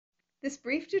This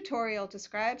brief tutorial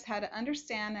describes how to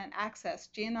understand and access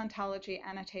gene ontology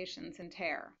annotations in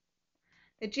TAIR.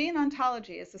 The gene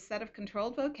ontology is a set of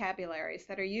controlled vocabularies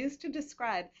that are used to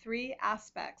describe three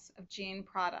aspects of gene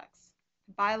products: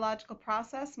 biological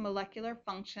process, molecular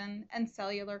function, and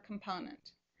cellular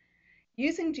component.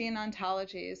 Using gene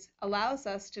ontologies allows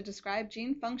us to describe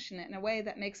gene function in a way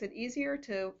that makes it easier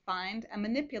to find and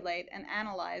manipulate and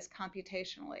analyze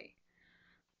computationally.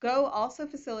 Go also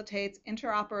facilitates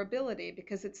interoperability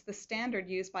because it's the standard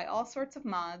used by all sorts of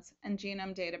mods and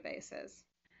genome databases.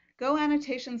 Go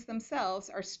annotations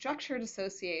themselves are structured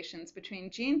associations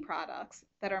between gene products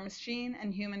that are machine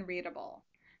and human readable.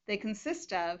 They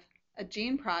consist of a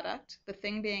gene product, the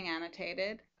thing being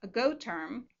annotated, a Go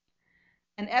term,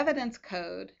 an evidence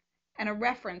code, and a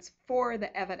reference for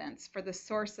the evidence, for the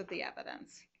source of the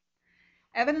evidence.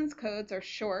 Evidence codes are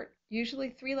short, usually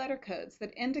three-letter codes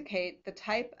that indicate the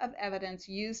type of evidence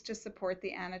used to support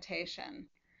the annotation.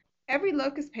 Every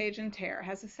locus page in TAIR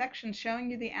has a section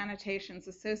showing you the annotations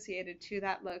associated to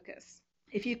that locus.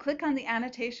 If you click on the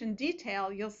annotation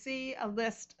detail, you'll see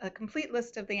a complete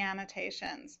list of the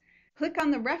annotations. Click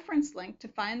on the reference link to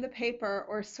find the paper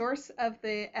or source of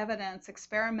the evidence,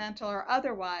 experimental or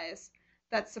otherwise,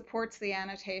 that supports the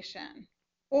annotation.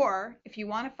 Or, if you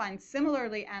want to find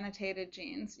similarly annotated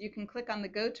genes, you can click on the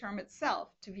Go term itself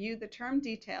to view the term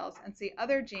details and see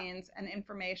other genes and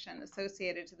information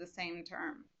associated to the same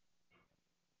term.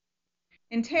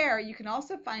 In TAIR, you can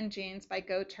also find genes by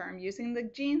Go term using the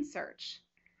gene search.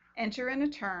 Enter in a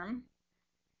term.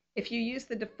 If you use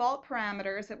the default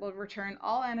parameters, it will return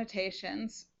all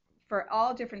annotations for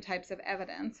all different types of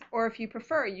evidence, or if you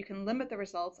prefer, you can limit the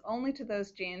results only to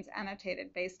those genes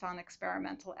annotated based on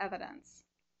experimental evidence.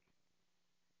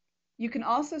 You can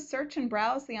also search and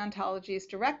browse the ontologies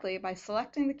directly by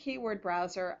selecting the keyword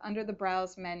browser under the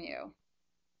Browse menu.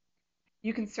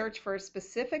 You can search for a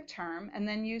specific term and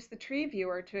then use the tree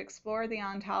viewer to explore the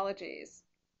ontologies.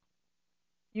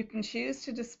 You can choose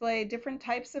to display different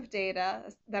types of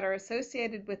data that are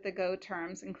associated with the Go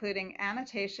terms, including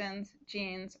annotations,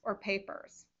 genes, or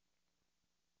papers.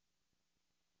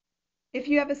 If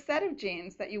you have a set of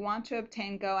genes that you want to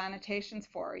obtain Go annotations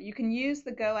for, you can use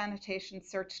the Go annotation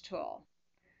search tool.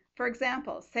 For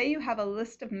example, say you have a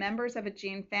list of members of a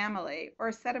gene family or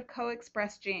a set of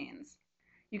co-expressed genes.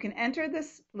 You can enter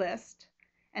this list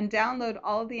and download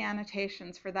all of the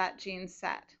annotations for that gene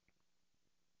set.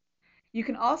 You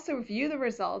can also view the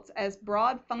results as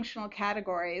broad functional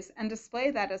categories and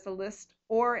display that as a list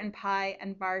or in pie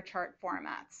and bar chart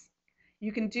formats.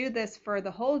 You can do this for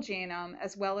the whole genome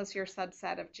as well as your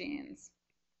subset of genes.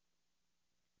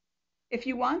 If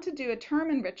you want to do a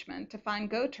term enrichment to find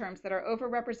Go terms that are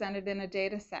overrepresented in a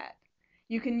data set,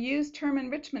 you can use term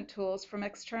enrichment tools from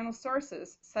external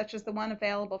sources, such as the one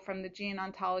available from the Gene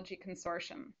Ontology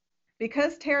Consortium.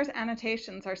 Because TAIR's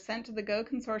annotations are sent to the Go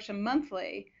Consortium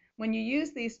monthly, when you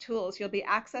use these tools, you'll be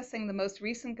accessing the most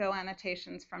recent Go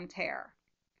annotations from TAIR.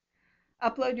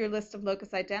 Upload your list of locus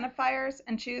identifiers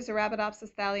and choose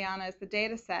Arabidopsis thaliana as the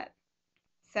data set.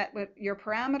 Set with your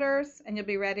parameters and you'll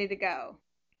be ready to go.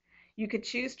 You could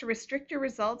choose to restrict your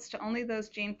results to only those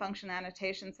gene function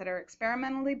annotations that are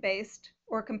experimentally based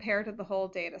or compare to the whole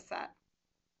data set.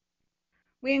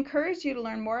 We encourage you to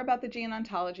learn more about the gene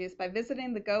ontologies by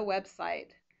visiting the Go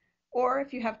website, or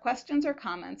if you have questions or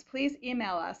comments, please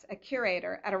email us at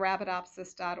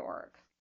curator@arabidopsis.org.